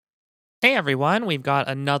Hey everyone, we've got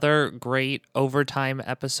another great overtime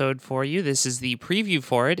episode for you. This is the preview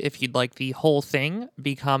for it. If you'd like the whole thing,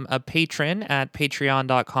 become a patron at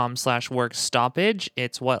patreon.com/workstoppage.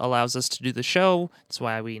 It's what allows us to do the show. It's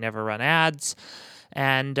why we never run ads.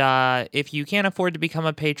 And if you can't afford to become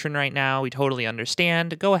a patron right now, we totally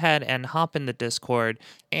understand. Go ahead and hop in the Discord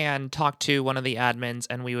and talk to one of the admins,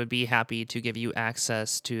 and we would be happy to give you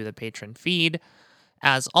access to the patron feed.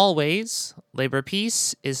 As always, labor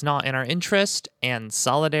peace is not in our interest, and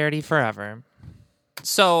solidarity forever.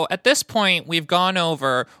 So at this point, we've gone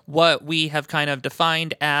over what we have kind of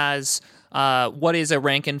defined as what is a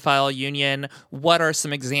rank and file union, what are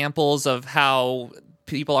some examples of how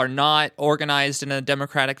people are not organized in a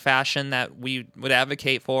democratic fashion that we would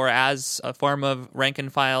advocate for as a form of rank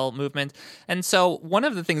and file movement. And so one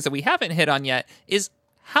of the things that we haven't hit on yet is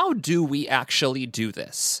how do we actually do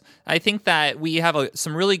this? I think that we have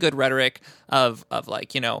some really good rhetoric of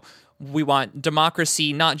like, we want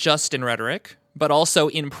democracy not just in rhetoric, but also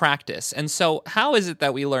in practice. And so how is it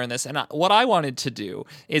that we learn this? And what I wanted to do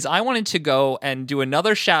is I wanted to go and do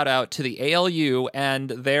another shout out to the ALU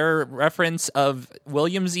and their reference of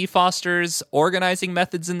William Z. Foster's Organizing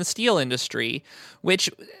Methods in the Steel Industry, which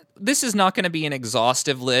this is not going to be an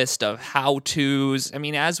exhaustive list of how-tos. I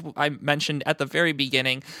mean, as I mentioned at the very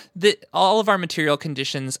beginning, all of our material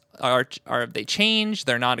conditions are they change.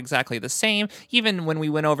 They're not exactly the same. Even when we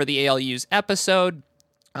went over the ALU's episode,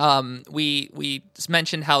 we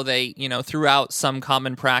mentioned how they, threw out some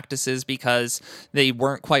common practices because they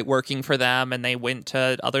weren't quite working for them, and they went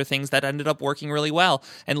to other things that ended up working really well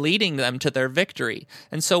and leading them to their victory.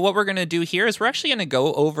 And so what we're going to do here is we're actually going to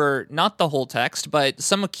go over not the whole text, but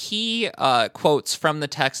some key quotes from the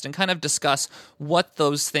text and kind of discuss what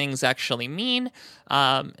those things actually mean.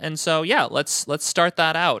 And so, yeah, let's start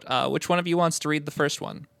that out. Which one of you wants to read the first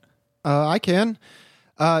one? I can.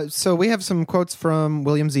 So we have some quotes from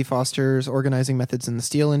William Z. Foster's Organizing Methods in the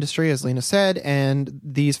Steel Industry, as Lena said, and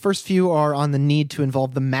these first few are on the need to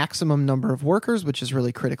involve the maximum number of workers, which is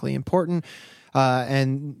really critically important.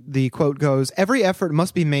 And the quote goes, "Every effort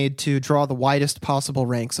must be made to draw the widest possible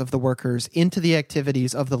ranks of the workers into the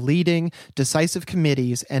activities of the leading, decisive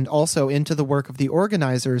committees and also into the work of the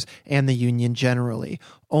organizers and the union generally.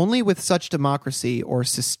 Only with such democracy or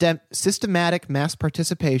systematic mass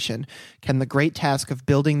participation can the great task of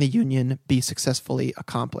building the union be successfully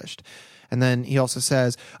accomplished." And then he also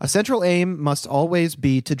says, "A central aim must always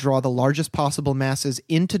be to draw the largest possible masses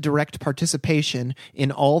into direct participation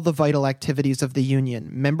in all the vital activities of the union: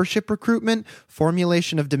 membership recruitment,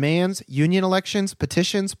 formulation of demands, union elections,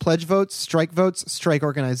 petitions, pledge votes, strike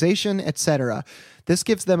organization, etc. This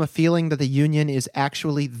gives them a feeling that the union is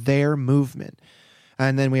actually their movement."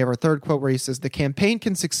 And then we have our third quote where he says, "The campaign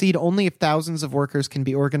can succeed only if thousands of workers can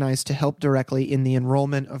be organized to help directly in the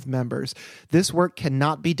enrollment of members. This work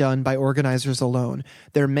cannot be done by organizers alone.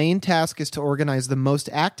 Their main task is to organize the most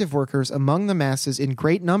active workers among the masses in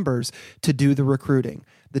great numbers to do the recruiting.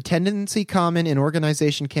 The tendency common in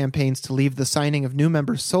organization campaigns to leave the signing of new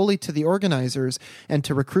members solely to the organizers and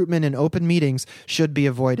to recruitment in open meetings should be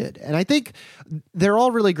avoided." And I think they're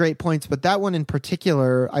all really great points, but that one in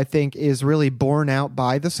particular, I think, is really borne out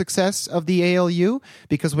by the success of the ALU,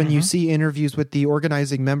 because when you see interviews with the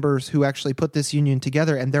organizing members who actually put this union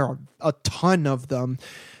together, and there are a ton of them,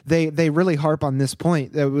 they really harp on this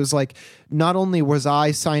point. It was like, not only was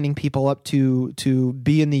I signing people up to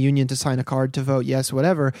be in the union, to sign a card, to vote yes,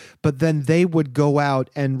 whatever, but then they would go out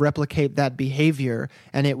and replicate that behavior.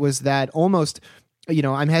 And it was that almost,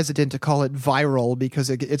 I'm hesitant to call it viral because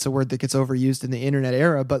it's a word that gets overused in the internet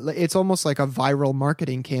era, but it's almost like a viral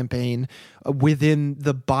marketing campaign within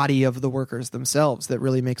the body of the workers themselves that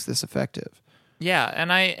really makes this effective. Yeah,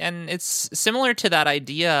 and it's similar to that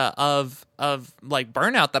idea of like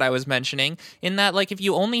burnout that I was mentioning, in that, like, if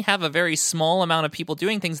you only have a very small amount of people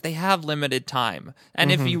doing things, they have limited time.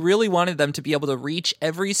 And if you really wanted them to be able to reach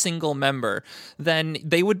every single member, then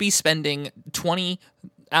they would be spending 20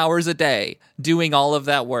 hours a day doing all of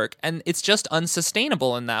that work, and it's just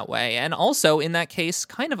unsustainable in that way, and also in that case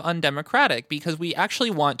kind of undemocratic, because we actually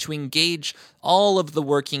want to engage all of the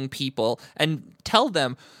working people and tell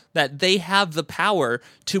them that they have the power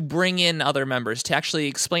to bring in other members, to actually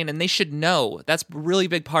explain, and they should know. That's a really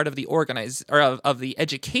big part of the of the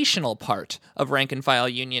educational part of rank and file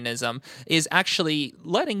unionism, is actually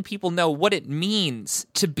letting people know what it means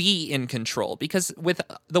to be in control. Because with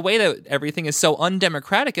the way that everything is so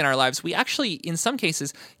undemocratic in our lives, we actually, in some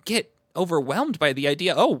cases, get overwhelmed by the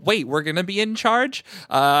idea, oh, wait, we're going to be in charge?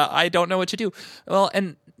 I don't know what to do. Well,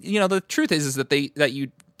 and the truth is that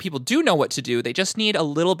you people do know what to do. They just need a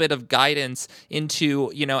little bit of guidance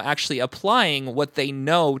into, actually applying what they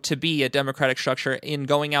know to be a democratic structure in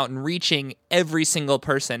going out and reaching every single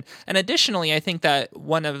person. And additionally, I think that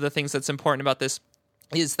one of the things that's important about this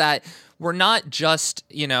is that we're not just,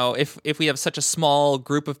 if we have such a small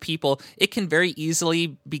group of people, it can very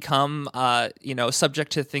easily become,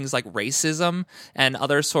 subject to things like racism and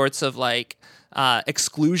other sorts of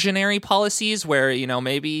exclusionary policies where,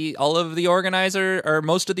 maybe all of the organizer or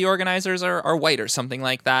most of the organizers are white or something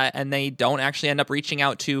like that. And they don't actually end up reaching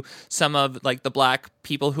out to some of the black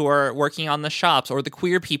people who are working on the shops or the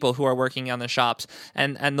queer people who are working on the shops.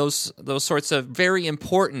 And those sorts of very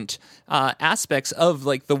important aspects of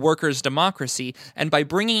the workers' democracy. And by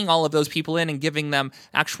bringing all of those people in and giving them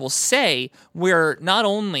actual say, we're not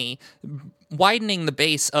only widening the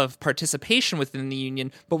base of participation within the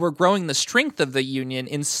union, but we're growing the strength of the union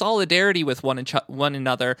in solidarity with one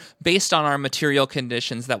another based on our material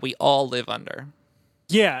conditions that we all live under.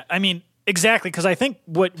 Yeah, I mean, exactly, because I think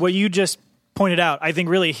what you just pointed out, I think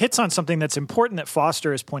really hits on something that's important that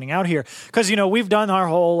Foster is pointing out here. Because, we've done our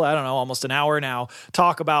whole, almost an hour now,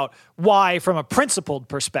 talk about why, from a principled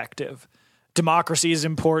perspective, democracy is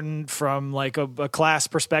important, from a class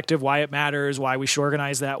perspective, why it matters, why we should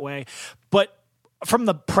organize that way. But from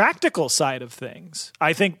the practical side of things,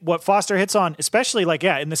 I think what Foster hits on, especially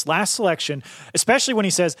in this last selection, especially when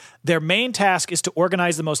he says their main task is to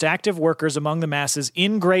organize the most active workers among the masses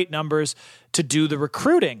in great numbers to do the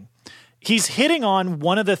recruiting. He's hitting on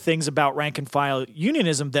one of the things about rank and file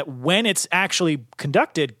unionism that when it's actually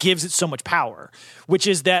conducted gives it so much power, which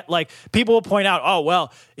is that people will point out, oh,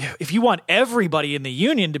 well, if you want everybody in the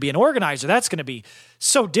union to be an organizer, that's going to be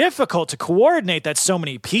so difficult to coordinate. That's so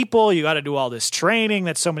many people. You got to do all this training.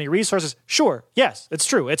 That's so many resources. Sure. Yes, it's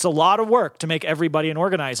true. It's a lot of work to make everybody an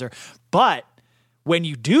organizer. But when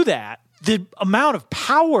you do that, the amount of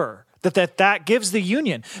power that gives the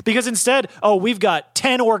union, because instead, we've got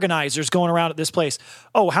 10 organizers going around at this place.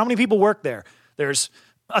 Oh, how many people work there? There's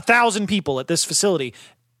 1,000 people at this facility.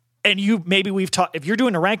 And if you're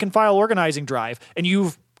doing a rank and file organizing drive and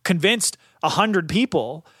you've convinced 100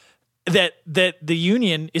 people that the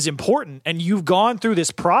union is important and you've gone through this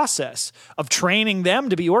process of training them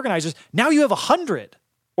to be organizers, now you have 100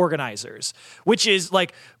 organizers, which is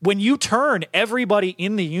when you turn everybody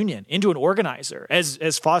in the union into an organizer,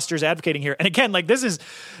 as Foster's advocating here. And again, this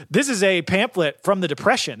is a pamphlet from the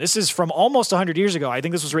Depression. This is from almost 100 years ago. I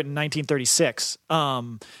think this was written in 1936.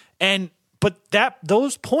 But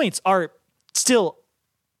those points are still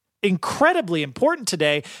incredibly important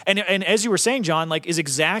today. And as you were saying, John, is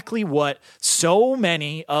exactly what so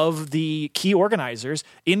many of the key organizers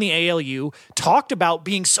in the ALU talked about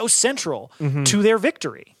being so central to their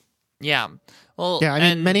victory. Yeah. Well, yeah,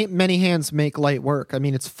 I mean, many hands make light work. I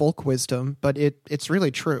mean, it's folk wisdom, but it's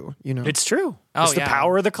really true, It's true. It's the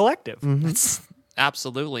power of the collective. It's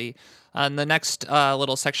absolutely. And the next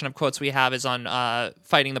little section of quotes we have is on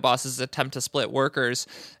fighting the boss's attempt to split workers.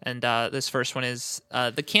 And this first one is,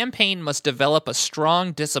 the campaign must develop a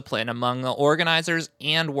strong discipline among the organizers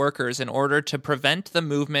and workers in order to prevent the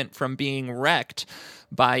movement from being wrecked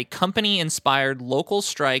by company-inspired local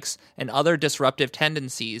strikes and other disruptive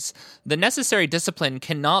tendencies. The necessary discipline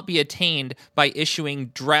cannot be attained by issuing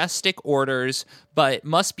drastic orders, but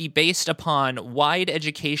must be based upon wide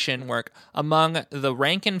education work among the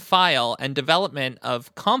rank and file and development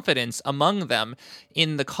of confidence among them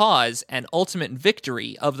in the cause and ultimate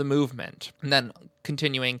victory of the movement. And then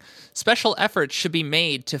continuing, special efforts should be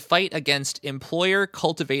made to fight against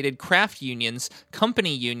employer-cultivated craft unions,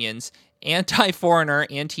 company unions, anti-foreigner,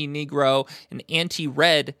 anti-Negro, and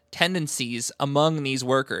anti-red tendencies among these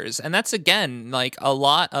workers. And that's, again, a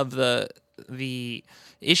lot of the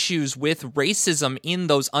issues with racism in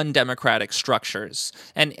those undemocratic structures,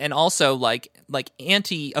 and also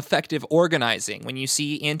anti-effective organizing. When you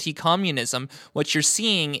see anti-communism, what you're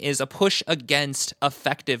seeing is a push against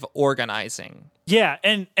effective organizing. Yeah,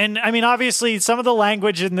 and I mean, obviously, some of the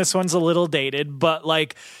language in this one's a little dated, but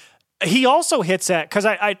he also hits at, because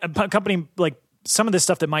I accompany some of this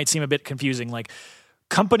stuff that might seem a bit confusing,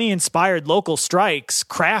 company-inspired local strikes,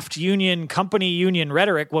 craft union, company union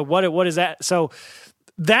rhetoric. Well, what is that? So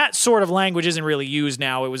that sort of language isn't really used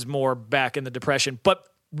now. It was more back in the Depression. But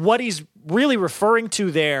what he's really referring to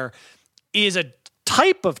there is a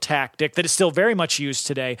type of tactic that is still very much used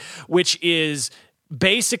today, which is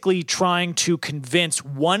basically trying to convince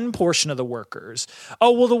one portion of the workers,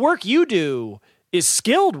 oh, well, the work you do is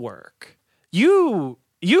skilled work. You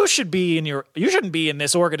shouldn't be in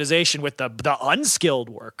this organization with the unskilled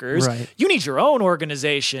workers. Right. You need your own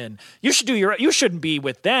organization. You shouldn't be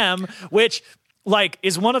with them, which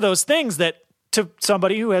is one of those things that to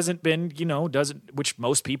somebody who hasn't been, which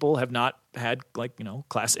most people have not had,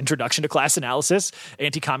 class introduction to class analysis.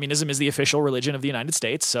 Anti-communism is the official religion of the United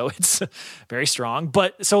States, so it's very strong.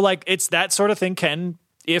 But so it's that sort of thing can,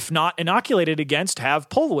 if not inoculated against, have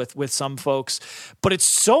pull with some folks. But it's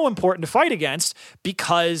so important to fight against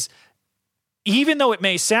because even though it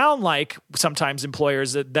may sound like sometimes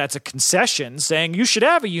employers that's a concession saying you should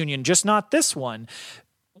have a union, just not this one,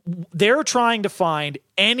 they're trying to find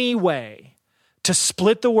any way to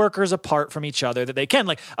split the workers apart from each other that they can.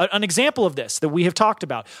 Like an example of this that we have talked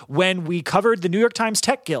about when we covered the New York Times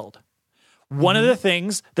Tech Guild. One of the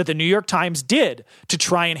things that the New York Times did to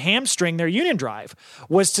try and hamstring their union drive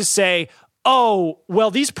was to say, oh, well,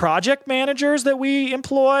 these project managers that we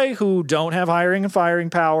employ who don't have hiring and firing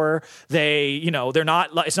power, they're not,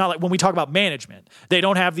 it's not like when we talk about management, they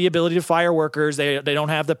don't have the ability to fire workers. They don't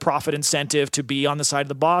have the profit incentive to be on the side of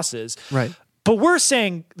the bosses. Right. But we're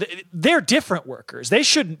saying they're different workers. They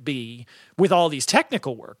shouldn't be with all these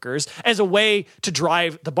technical workers as a way to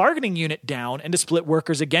drive the bargaining unit down and to split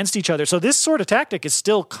workers against each other. So this sort of tactic is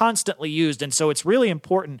still constantly used. And so it's really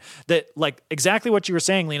important that, exactly what you were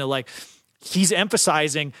saying, Lena, he's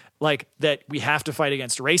emphasizing that we have to fight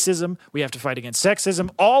against racism, we have to fight against sexism,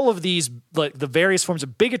 all of these the various forms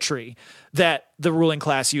of bigotry that the ruling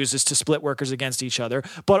class uses to split workers against each other,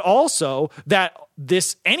 but also that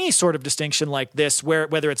any sort of distinction like this,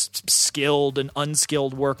 whether it's skilled and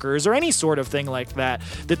unskilled workers or any sort of thing like that,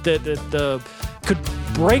 that the could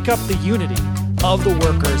break up the unity of the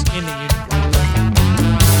workers in the union.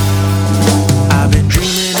 I've been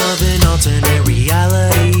dreaming of an alternate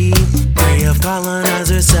reality, way of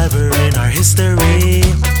colonizers severing our history,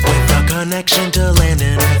 with a connection to land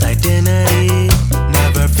and earth identity.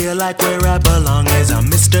 Never feel like where I belong is a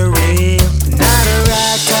mystery. Not a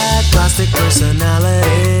ragtag plastic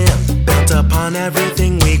personality, built upon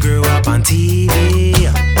everything we grew up on TV.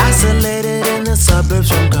 Isolated in the suburbs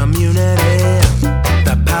from community,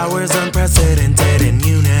 the power's unprecedented in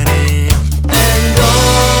unity. And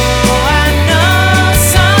oh, I know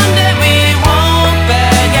someday we won't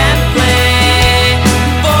beg and play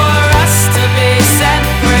for us to be set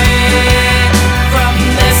free from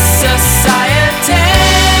this society.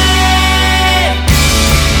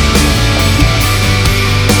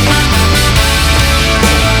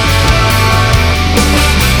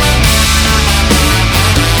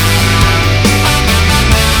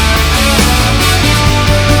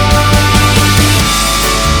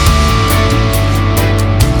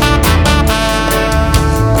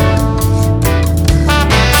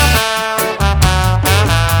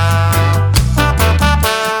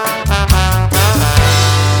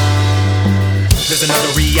 There's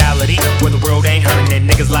another reality where the world ain't hurting and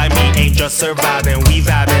niggas like me ain't just surviving. We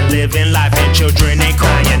vibing, living life and children ain't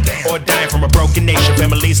crying or dying from a broken nation.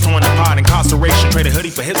 Families torn apart, incarceration. Trade a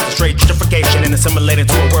hoodie for hipster, straight gentrification and assimilating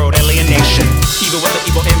to a world alienation. Even with the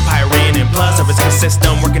evil empire reigning, plus every single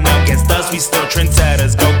system working against us, we still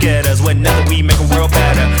trendsetters, go getters. With nothing we make a world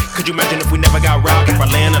better. Could you imagine if we never got robbed? If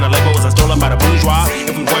our land and our labor wasn't stolen by the bourgeois?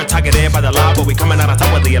 If we weren't targeted by the law, but we coming out on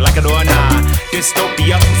top whether you like it or not?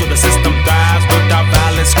 Dystopia, so the system thrives without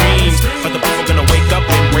violent screams. But the people gonna wake up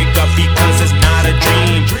and break up because it's not a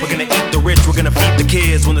dream. We're gonna eat the rich, we're gonna feed the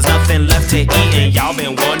kids when there's nothing left to eat. And y'all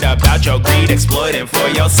been warned about your greed, exploiting for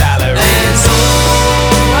your salary. And so